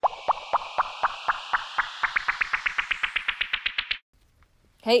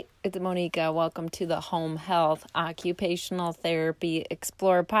Hey, it's Monica. Welcome to the Home Health Occupational Therapy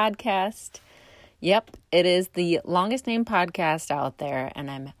Explorer podcast. Yep, it is the longest named podcast out there,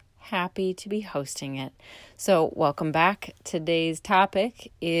 and I'm happy to be hosting it. So, welcome back. Today's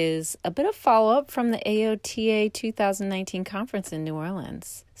topic is a bit of follow-up from the AOTA 2019 conference in New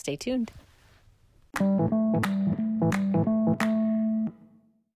Orleans. Stay tuned.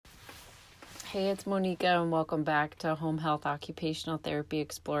 Hey, it's Monica, and welcome back to Home Health Occupational Therapy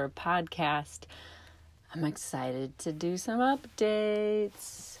Explorer podcast. I'm excited to do some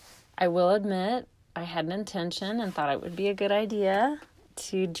updates. I will admit, I had an intention and thought it would be a good idea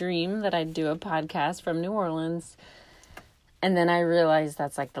to dream that I'd do a podcast from New Orleans. And then I realized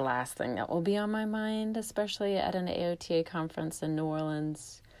that's like the last thing that will be on my mind, especially at an AOTA conference in New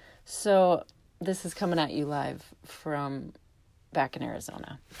Orleans. So this is coming at you live from back in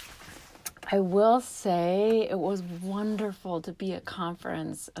Arizona. I will say it was wonderful to be at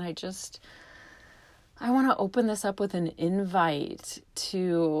conference, and I want to open this up with an invite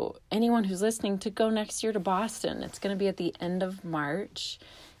to anyone who's listening to go next year to Boston. It's going to be at the end of March,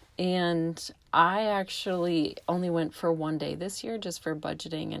 and I actually only went for one day this year just for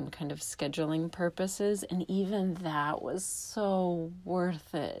budgeting and kind of scheduling purposes, and even that was so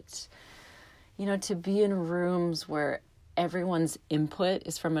worth it. You know, to be in rooms where everyone's input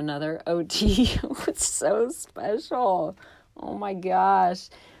is from another OT. It's so special. Oh my gosh.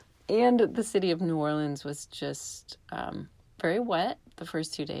 And the city of New Orleans was just very wet the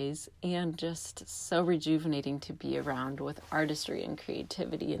first 2 days and just so rejuvenating to be around with artistry and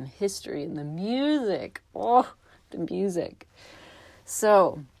creativity and history and the music. Oh, the music.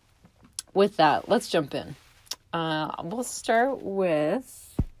 So with that, let's jump in. We'll start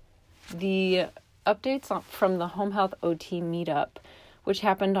with the updates from the Home Health OT meetup, which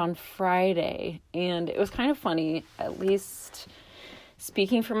happened on Friday. And it was kind of funny, at least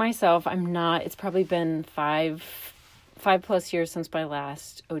speaking for myself. It's probably been five plus years since my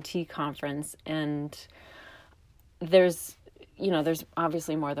last OT conference. And there's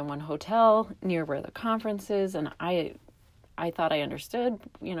obviously more than one hotel near where the conference is. And I thought I understood,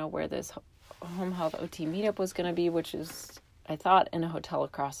 where this Home Health OT meetup was going to be, which is, I thought, in a hotel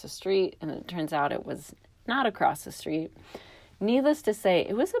across the street, and it turns out it was not across the street. Needless to say,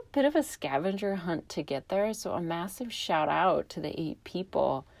 it was a bit of a scavenger hunt to get there, so a massive shout out to the 8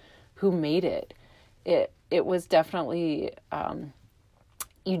 people who made it. It was definitely,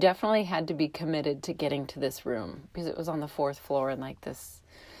 you definitely had to be committed to getting to this room, because it was on the 4th floor in like this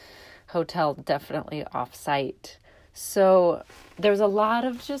hotel, definitely off-site. So there's a lot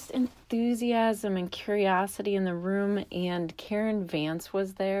of just enthusiasm and curiosity in the room, and Karen Vance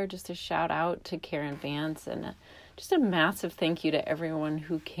was there. Just a shout out to Karen Vance, and just a massive thank you to everyone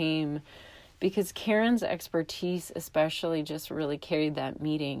who came, because Karen's expertise especially just really carried that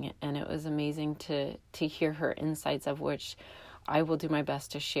meeting, and it was amazing to hear her insights, of which I will do my best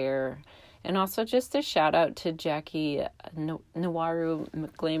to share. And also just a shout out to Jackie Nawaru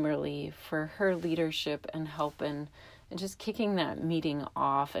McGlamerly for her leadership and help and just kicking that meeting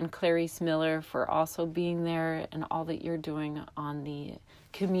off. And Clarice Miller for also being there and all that you're doing on the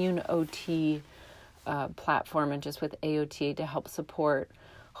Commune OT platform and just with AOTA to help support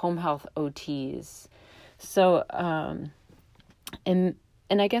home health OTs. So, and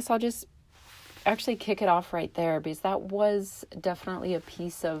I guess I'll just actually kick it off right there, because that was definitely a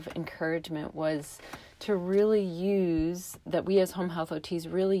piece of encouragement, was to really use that we as home health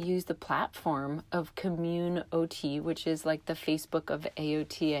OTs really use the platform of Commune OT, which is like the Facebook of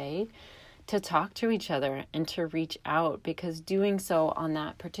AOTA, to talk to each other and to reach out, because doing so on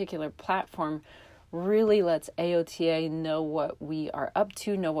that particular platform really lets AOTA know what we are up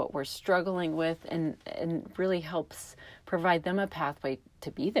to, know what we're struggling with, and really helps provide them a pathway to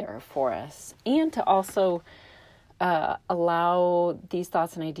be there for us, and to also allow these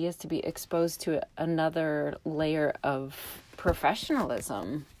thoughts and ideas to be exposed to another layer of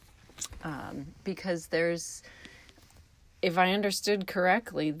professionalism. Because there's, if I understood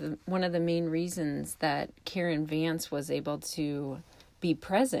correctly, one of the main reasons that Karen Vance was able to be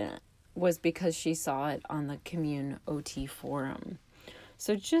present was because she saw it on the Commune OT forum.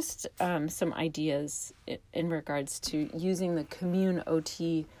 So just some ideas in regards to using the Commune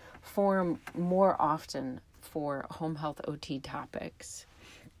OT forum more often for home health OT topics.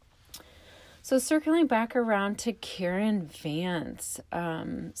 So circling back around to Karen Vance.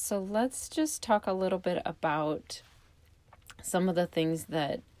 So let's just talk a little bit about some of the things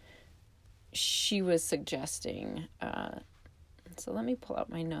that she was suggesting. So let me pull out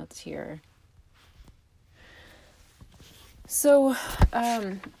my notes here. So,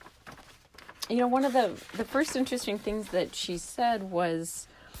 one of the first interesting things that she said was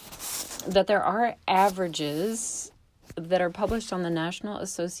that there are averages that are published on the National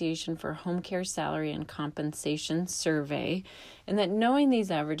Association for Home Care Salary and Compensation Survey, and that knowing these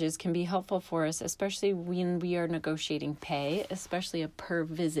averages can be helpful for us, especially when we are negotiating pay, especially a per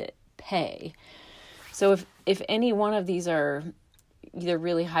visit pay. So if any one of these are either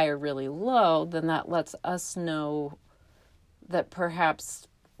really high or really low, then that lets us know that perhaps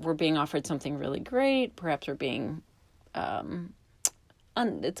we're being offered something really great, perhaps we're being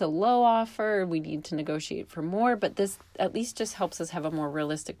it's a low offer, we need to negotiate for more, but this at least just helps us have a more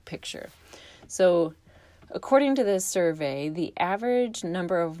realistic picture. So according to this survey, the average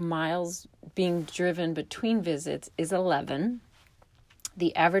number of miles being driven between visits is 11.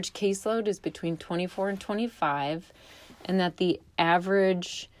 The average caseload is between 24 and 25, and that the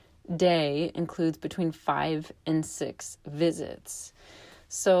average day includes between 5 and 6 visits.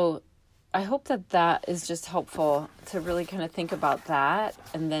 So I hope that is just helpful to really kind of think about that,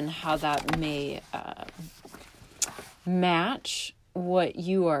 and then how that may match what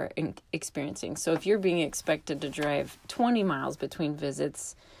you are experiencing. So if you're being expected to drive 20 miles between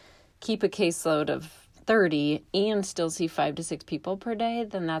visits, keep a caseload of 30, and still see 5 to 6 people per day,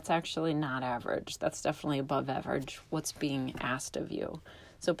 then that's actually not average. That's definitely above average, what's being asked of you.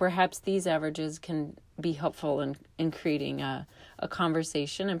 So perhaps these averages can be helpful in creating a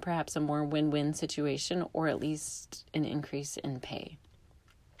conversation and perhaps a more win-win situation, or at least an increase in pay.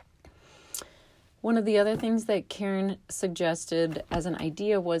 One of the other things that Karen suggested as an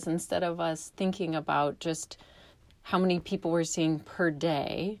idea was, instead of us thinking about just how many people we're seeing per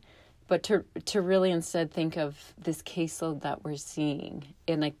day, but to really instead think of this caseload that we're seeing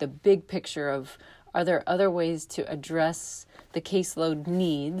in like the big picture of, are there other ways to address the caseload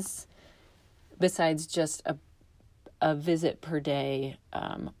needs besides just a visit per day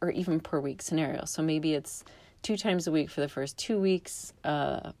or even per week scenario? So maybe it's 2 times a week for the first 2 weeks,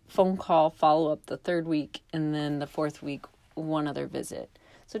 phone call, follow up the 3rd week, and then the 4th week, 1 other visit.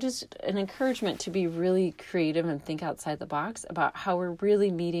 So just an encouragement to be really creative and think outside the box about how we're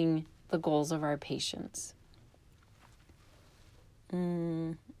really meeting the goals of our patients.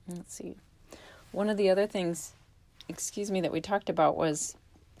 Let's see. One of the other things, that we talked about was,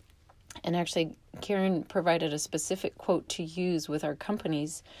 and actually Karen provided a specific quote to use with our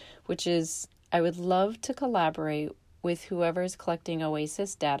companies, which is, "I would love to collaborate with whoever is collecting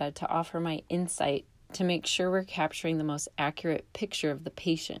OASIS data to offer my insight to make sure we're capturing the most accurate picture of the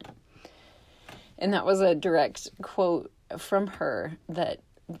patient." And that was a direct quote from her, that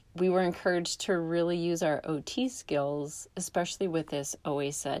we were encouraged to really use our OT skills, especially with this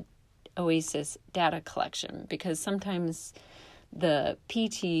OASIS data collection, because sometimes the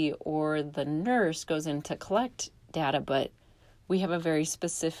PT or the nurse goes in to collect data, but we have a very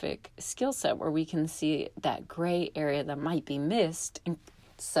specific skill set where we can see that gray area that might be missed,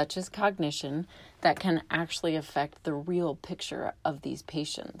 such as cognition, that can actually affect the real picture of these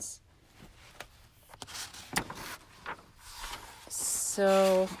patients.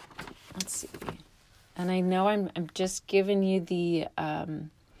 So let's see. And I know I'm just giving you the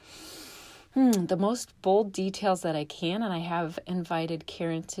most bold details that I can, and I have invited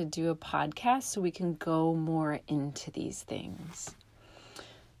Karen to do a podcast so we can go more into these things.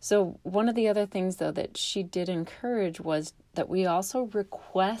 So one of the other things, though, that she did encourage was that we also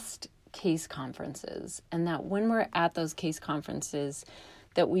request case conferences, and that when we're at those case conferences,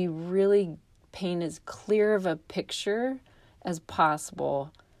 that we really paint as clear of a picture as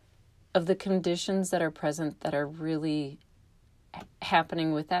possible of the conditions that are present that are really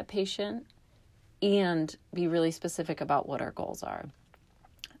happening with that patient, and be really specific about what our goals are.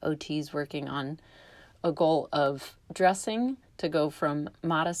 OT's working on a goal of dressing to go from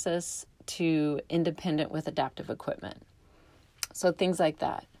monocis to independent with adaptive equipment. So things like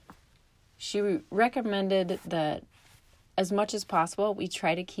that. She recommended that as much as possible, we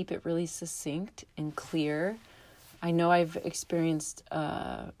try to keep it really succinct and clear. I know I've experienced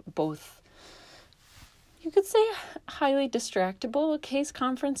both, you could say, highly distractible case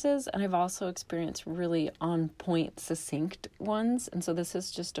conferences, and I've also experienced really on-point, succinct ones. And so this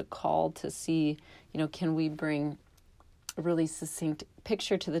is just a call to see, can we bring a really succinct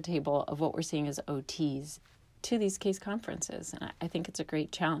picture to the table of what we're seeing as OTs to these case conferences. And I think it's a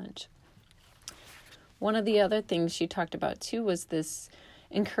great challenge. One of the other things she talked about too was this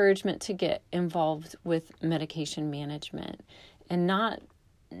encouragement to get involved with medication management, and not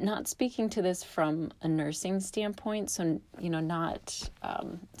speaking to this from a nursing standpoint. So, not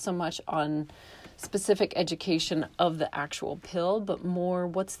so much on specific education of the actual pill, but more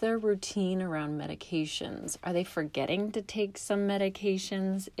what's their routine around medications. Are they forgetting to take some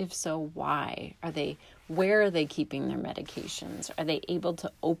medications? If so, why? Where are they keeping their medications? Are they able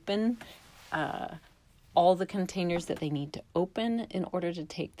to open all the containers that they need to open in order to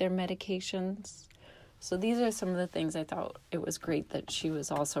take their medications? So these are some of the things I thought it was great that she was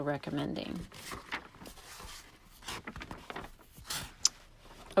also recommending.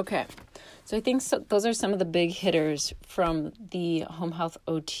 Okay, so I think those are some of the big hitters from the Home Health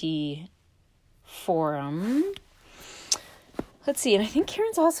OT forum. Let's see, and I think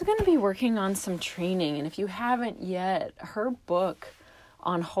Karen's also going to be working on some training. And if you haven't yet, her book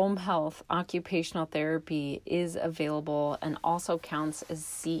on home health occupational therapy is available and also counts as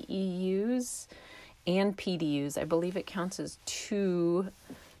CEUs and PDUs. I believe it counts as 2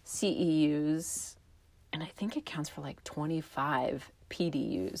 CEUs, and I think it counts for like 25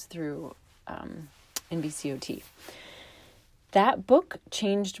 PDUs through NBCOT. That book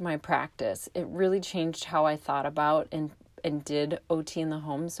changed my practice. It really changed how I thought about and did OT in the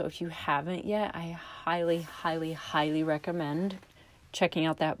home. So if you haven't yet, I highly, highly, highly recommend checking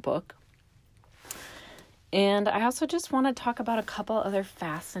out that book. And I also just want to talk about a couple other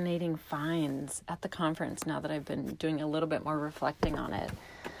fascinating finds at the conference now that I've been doing a little bit more reflecting on it.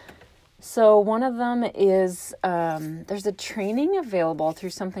 So one of them is there's a training available through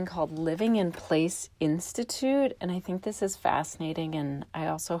something called Living in Place Institute, and I think this is fascinating, and I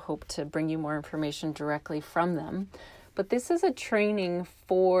also hope to bring you more information directly from them. But this is a training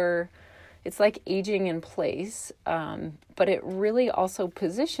it's like aging in place, but it really also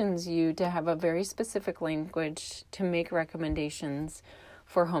positions you to have a very specific language to make recommendations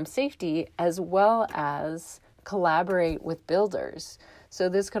for home safety, as well as collaborate with builders. So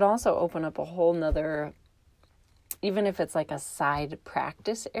this could also open up a whole nother, even if it's like a side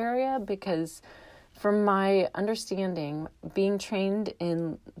practice area, because from my understanding, being trained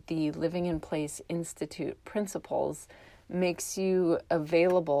in the Living in Place Institute principles makes you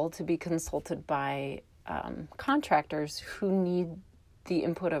available to be consulted by contractors who need the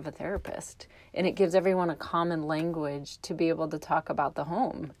input of a therapist. And it gives everyone a common language to be able to talk about the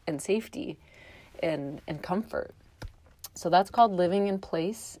home and safety and comfort. So that's called Living in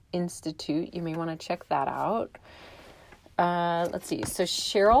Place Institute. You may want to check that out. Let's see. So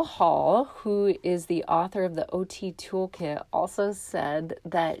Cheryl Hall, who is the author of the OT Toolkit, also said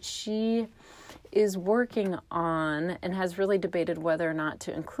that she is working on and has really debated whether or not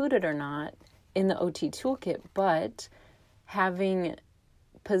to include it or not in the OT Toolkit, but having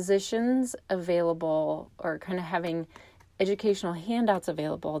positions available or kind of having educational handouts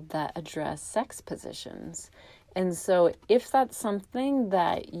available that address sex positions. And so if that's something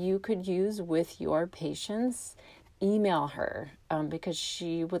that you could use with your patients, email her because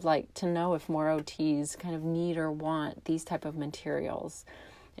she would like to know if more OTs kind of need or want these type of materials.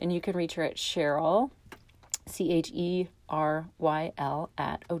 And you can reach her at Cheryl, CHERYL,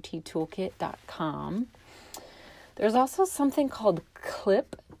 at ottoolkit.com. There's also something called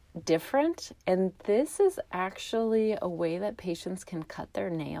Clip Different, and this is actually a way that patients can cut their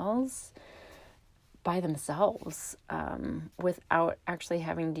nails by themselves without actually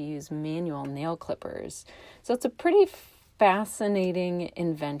having to use manual nail clippers. So it's a pretty fascinating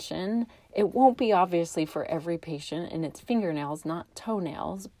invention. It won't be obviously for every patient, and it's fingernails, not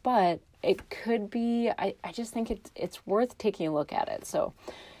toenails, but it could be. I just think it's worth taking a look at it. So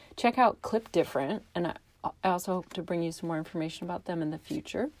check out Clip Different, and I also hope to bring you some more information about them in the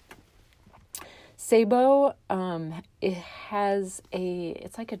future. Sabo,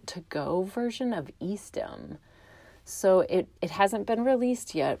 it's like a to-go version of eStem. So it hasn't been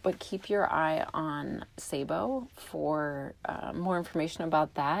released yet, but keep your eye on Sabo for more information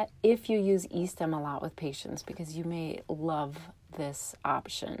about that if you use eStem a lot with patients, because you may love this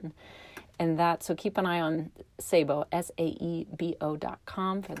option. And so keep an eye on Sabo,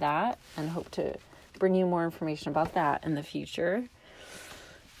 SAEBO.com for that, and hope to bring you more information about that in the future.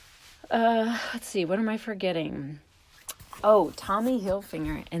 Let's see, what am I forgetting? Oh, Tommy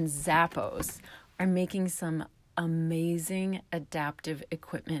Hilfiger and Zappos are making some amazing adaptive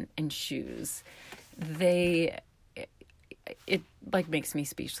equipment and shoes. It like makes me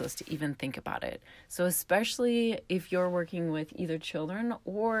speechless to even think about it. So especially if you're working with either children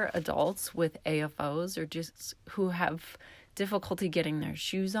or adults with AFOs, or just who have difficulty getting their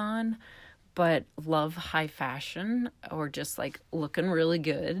shoes on, but love high fashion or just like looking really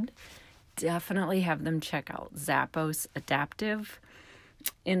good, definitely have them check out Zappos Adaptive.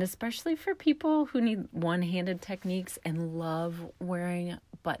 And especially for people who need one-handed techniques and love wearing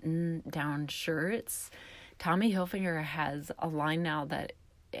button-down shirts, Tommy Hilfiger has a line now that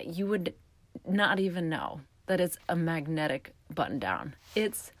you would not even know that it's a magnetic button down.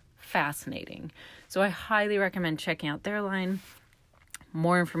 It's fascinating. So I highly recommend checking out their line.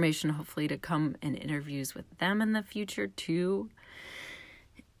 More information hopefully to come in interviews with them in the future too.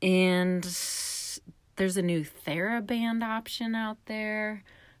 And there's a new TheraBand option out there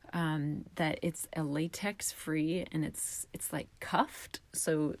that it's a latex free, and it's like cuffed,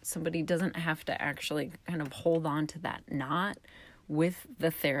 so somebody doesn't have to actually kind of hold on to that knot with the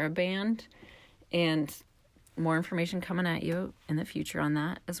TheraBand. And more information coming at you in the future on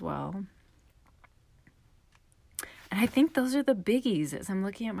that as well. And I think those are the biggies. As I'm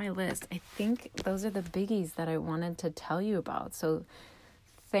looking at my list, I think those are the biggies that I wanted to tell you about. So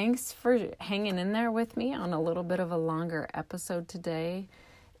thanks for hanging in there with me on a little bit of a longer episode today.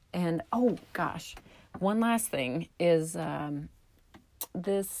 And oh gosh, one last thing is the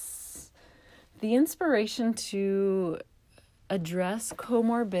inspiration to address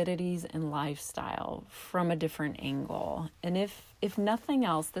comorbidities and lifestyle from a different angle. And if nothing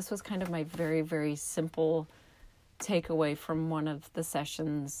else, this was kind of my very, very simple takeaway from one of the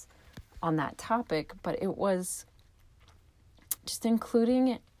sessions on that topic, but it was just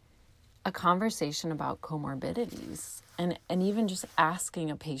including a conversation about comorbidities and even just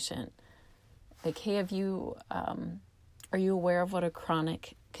asking a patient, like, hey, are you aware of what a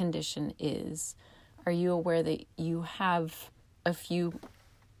chronic condition is? Are you aware that you have a few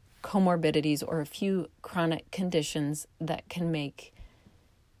comorbidities or a few chronic conditions that can make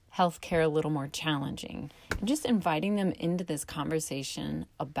healthcare a little more challenging? And just inviting them into this conversation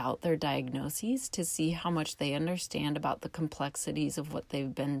about their diagnoses to see how much they understand about the complexities of what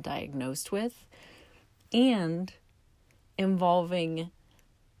they've been diagnosed with, and involving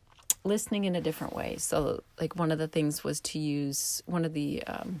listening in a different way. So like one of the things was to use, one of the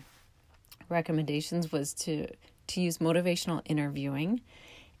recommendations was to use motivational interviewing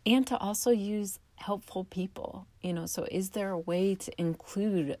and to also use helpful people. So is there a way to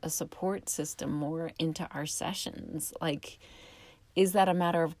include a support system more into our sessions? Like, is that a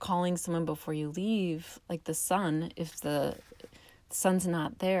matter of calling someone before you leave, like the son, if the son's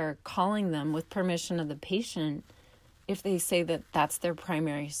not there, calling them with permission of the patient if they say that that's their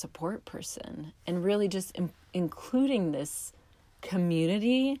primary support person, and really just including this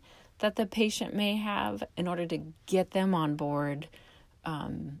community that the patient may have in order to get them on board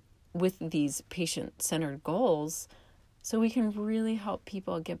with these patient-centered goals, so we can really help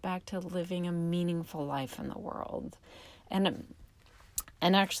people get back to living a meaningful life in the world. And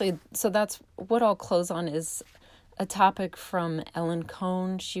actually, so that's what I'll close on, is a topic from Ellen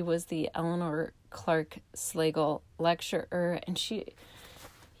Cohn. She was the Eleanor Clark Slagle lecturer, and she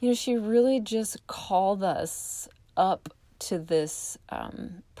really just called us up to this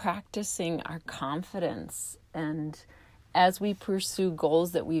practicing our confidence. And as we pursue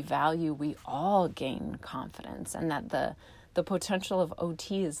goals that we value, we all gain confidence, and that the potential of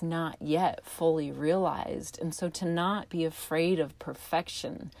OT is not yet fully realized. And so to not be afraid of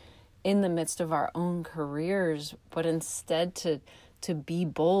perfection in the midst of our own careers, but instead to be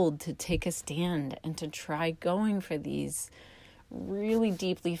bold, to take a stand, and to try going for these really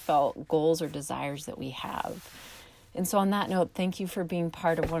deeply felt goals or desires that we have. And so on that note, thank you for being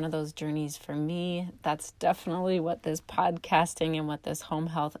part of one of those journeys for me. That's definitely what this podcasting and what this Home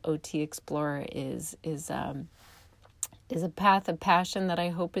Health OT Explorer is a path of passion that I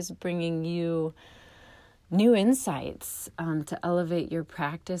hope is bringing you new insights to elevate your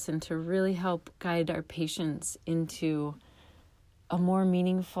practice and to really help guide our patients into a more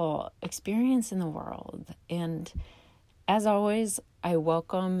meaningful experience in the world. And as always, I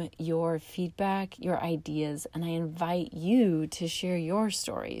welcome your feedback, your ideas, and I invite you to share your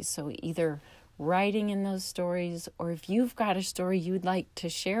stories. So either writing in those stories, or if you've got a story you'd like to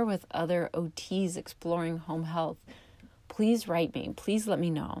share with other OTs exploring home health, please write me. Please let me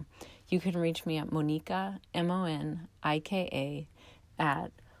know. You can reach me at Monika, Monika,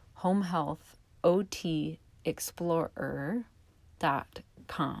 at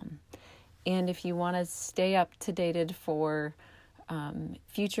homehealthotexplorer.com. And if you want to stay up to date for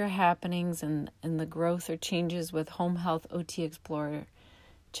future happenings and the growth or changes with Home Health OT Explorer,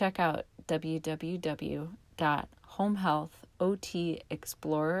 check out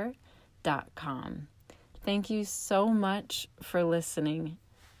www.homehealthotexplorer.com. Thank you so much for listening.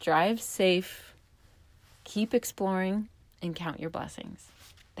 Drive safe, keep exploring, and count your blessings.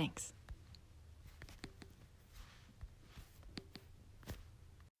 Thanks.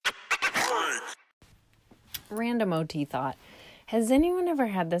 Random OT thought. Has anyone ever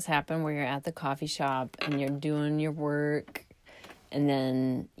had this happen where you're at the coffee shop and you're doing your work And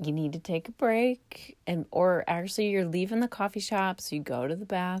then you need to take a break, or actually you're leaving the coffee shop, so you go to the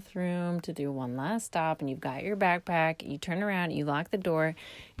bathroom to do one last stop, and you've got your backpack, you turn around, you lock the door,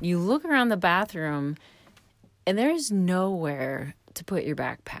 you look around the bathroom, and there is nowhere to put your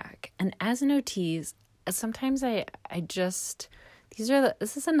backpack. And as an OT, sometimes this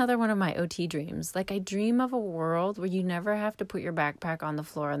is another one of my OT dreams. Like, I dream of a world where you never have to put your backpack on the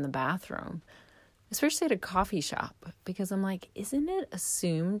floor in the bathroom, especially at a coffee shop, because I'm like, isn't it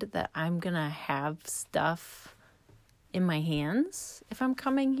assumed that I'm going to have stuff in my hands if I'm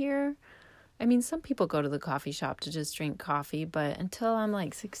coming here? I mean, some people go to the coffee shop to just drink coffee, but until I'm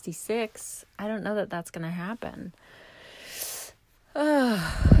like 66, I don't know that that's going to happen.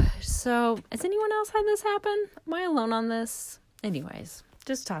 So, has anyone else had this happen? Am I alone on this? Anyways,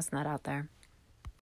 just tossing that out there.